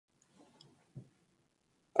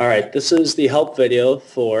All right, this is the help video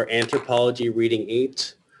for Anthropology Reading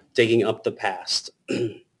 8, Digging Up the Past.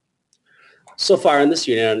 So far in this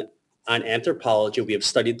unit on anthropology, we have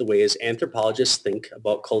studied the ways anthropologists think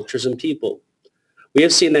about cultures and people. We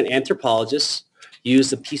have seen that anthropologists use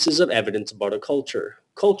the pieces of evidence about a culture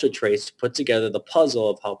traits to put together the puzzle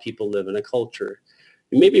of how people live in a culture.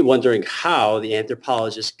 You may be wondering how the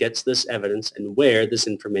anthropologist gets this evidence and where this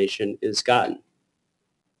information is gotten.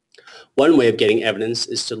 One way of getting evidence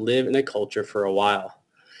is to live in a culture for a while.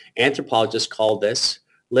 Anthropologists call this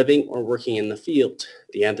living or working in the field.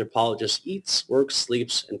 The anthropologist eats, works,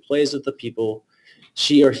 sleeps, and plays with the people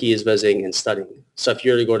she or he is visiting and studying. So if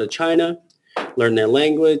you're to go to China, learn their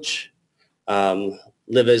language,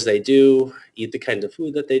 live as they do, eat the kind of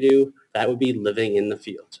food that they do, that would be living in the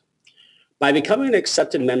field. By becoming an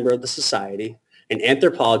accepted member of the society, an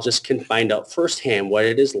anthropologist can find out firsthand what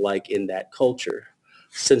it is like in that culture.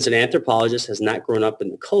 Since an anthropologist has not grown up in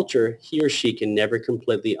the culture, he or she can never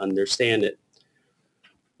completely understand it.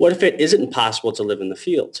 What if it isn't possible to live in the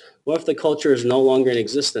field? What if the culture is no longer in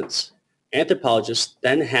existence? Anthropologists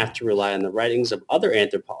then have to rely on the writings of other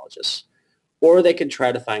anthropologists, or they could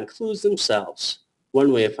try to find clues themselves.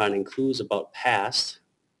 One way of finding clues about past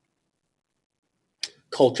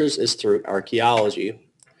cultures is through archaeology.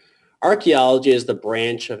 Archaeology is the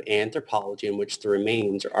branch of anthropology in which the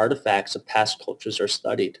remains or artifacts of past cultures are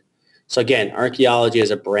studied. So again, archaeology is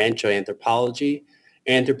a branch of anthropology.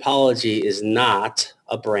 Anthropology is not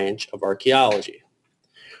a branch of archaeology.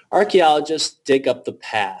 Archaeologists dig up the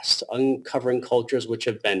past, uncovering cultures which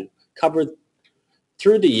have been covered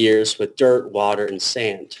through the years with dirt, water, and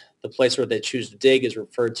sand. The place where they choose to dig is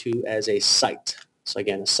referred to as a site. So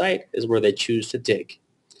again, a site is where they choose to dig.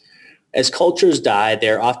 As cultures die, they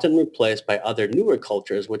are often replaced by other newer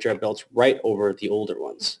cultures which are built right over the older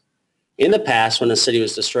ones. In the past, when a city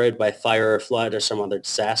was destroyed by fire or flood or some other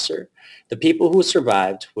disaster, the people who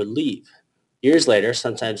survived would leave. Years later,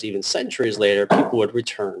 sometimes even centuries later, people would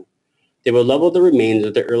return. They would level the remains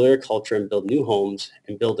of their earlier culture and build new homes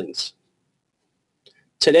and buildings.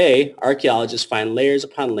 Today, archaeologists find layers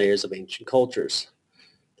upon layers of ancient cultures.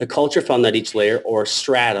 The culture found that each layer or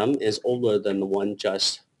stratum is older than the one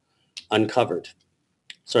just uncovered.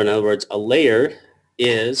 So in other words, a layer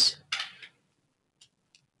is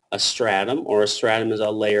a stratum, or a stratum is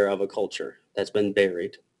a layer of a culture that's been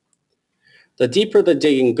buried. The deeper the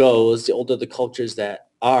digging goes, the older the cultures that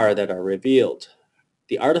are revealed.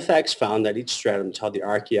 The artifacts found at each stratum tell the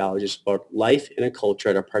archaeologists about life in a culture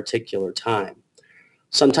at a particular time.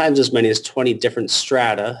 Sometimes as many as 20 different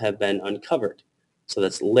strata have been uncovered. So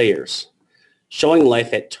that's layers, showing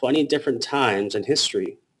life at 20 different times in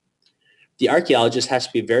history. The archaeologist has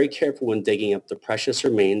to be very careful when digging up the precious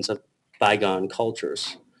remains of bygone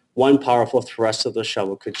cultures. One powerful thrust of the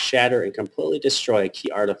shovel could shatter and completely destroy a key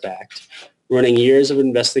artifact, running years of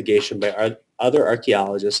investigation by other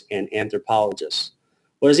archaeologists and anthropologists.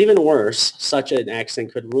 What is even worse, such an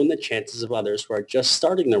accident could ruin the chances of others who are just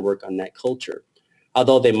starting their work on that culture.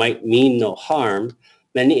 Although they might mean no harm,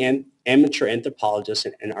 many amateur anthropologists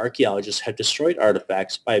and archaeologists have destroyed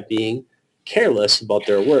artifacts by being careless about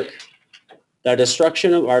their work. The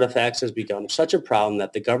destruction of artifacts has become such a problem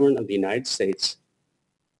that the government of the United States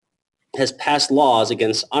has passed laws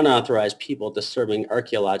against unauthorized people disturbing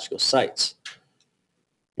archaeological sites.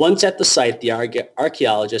 Once at the site, the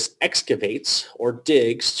archaeologist excavates or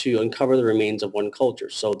digs to uncover the remains of one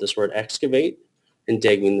culture. So this word excavate and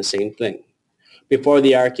dig mean the same thing. Before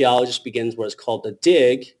the archaeologist begins what is called a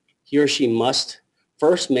dig, he or she must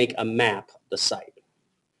first make a map of the site.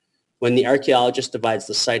 When the archaeologist divides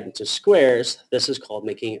the site into squares, this is called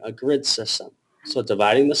making a grid system. So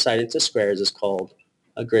dividing the site into squares is called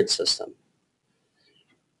a grid system.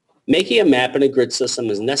 Making a map in a grid system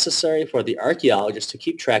is necessary for the archaeologist to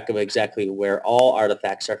keep track of exactly where all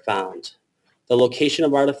artifacts are found. The location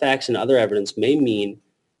of artifacts and other evidence may mean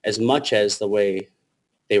as much as the way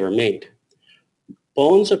they were made.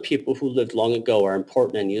 Bones of people who lived long ago are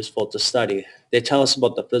important and useful to study. They tell us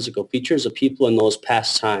about the physical features of people in those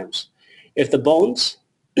past times. If the bones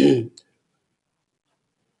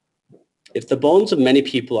of many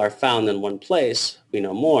people are found in one place, we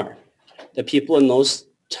know more. The people in those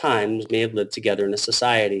times may have lived together in a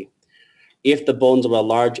society. If the bones of a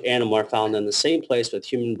large animal are found in the same place with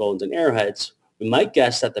human bones and arrowheads, we might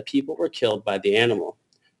guess that the people were killed by the animal.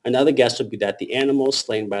 Another guess would be that the animal was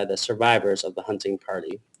slain by the survivors of the hunting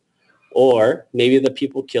party. Or maybe the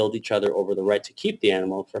people killed each other over the right to keep the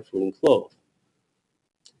animal for food and clothes.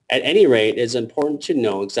 At any rate, it is important to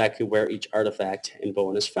know exactly where each artifact and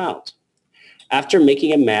bone is found. After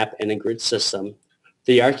making a map and a grid system,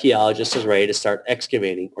 the archaeologist is ready to start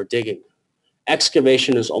excavating or digging.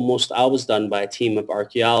 Excavation is almost always done by a team of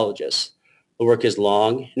archaeologists. The work is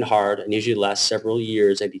long and hard and usually lasts several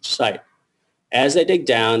years at each site. As they dig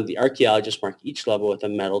down, the archaeologists mark each level with a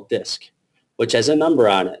metal disc, which has a number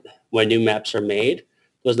on it. When new maps are made,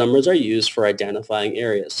 those numbers are used for identifying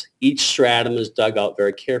areas. Each stratum is dug out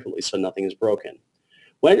very carefully so nothing is broken.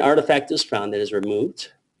 When an artifact is found, it is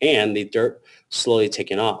removed and the dirt slowly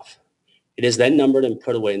taken off. It is then numbered and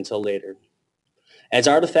put away until later. As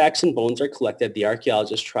artifacts and bones are collected, the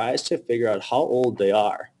archaeologist tries to figure out how old they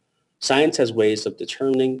are. Science has ways of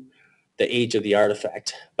determining the age of the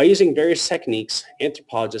artifact. By using various techniques,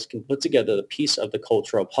 anthropologists can put together the piece of the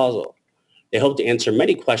cultural puzzle. They hope to answer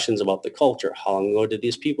many questions about the culture. How long ago did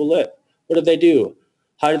these people live? What did they do?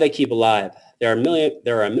 How did they keep alive? There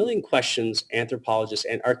are a million questions anthropologists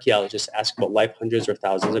and archaeologists ask about life hundreds or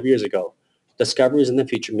thousands of years ago. Discoveries in the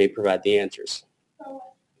future may provide the answers.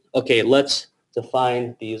 Okay, let's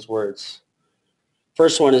define these words.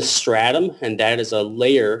 First one is stratum, and that is a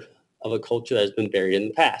layer of a culture that has been buried in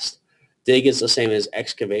the past. Dig is the same as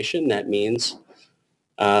excavation. That means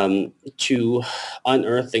to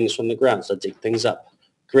unearth things from the ground, so dig things up.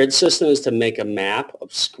 Grid system is to make a map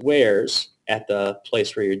of squares at the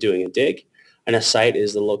place where you're doing a dig, and a site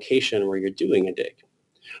is the location where you're doing a dig.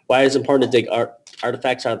 Why is it important to dig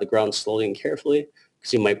artifacts out of the ground slowly and carefully?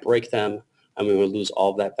 Because you might break them and we will lose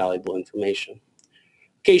all of that valuable information.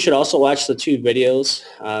 Okay, you should also watch the 2 videos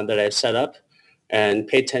that I've set up and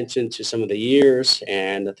pay attention to some of the years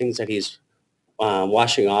and the things that he's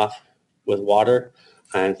washing off with water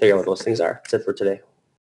and figure out what those things are. That's it for today.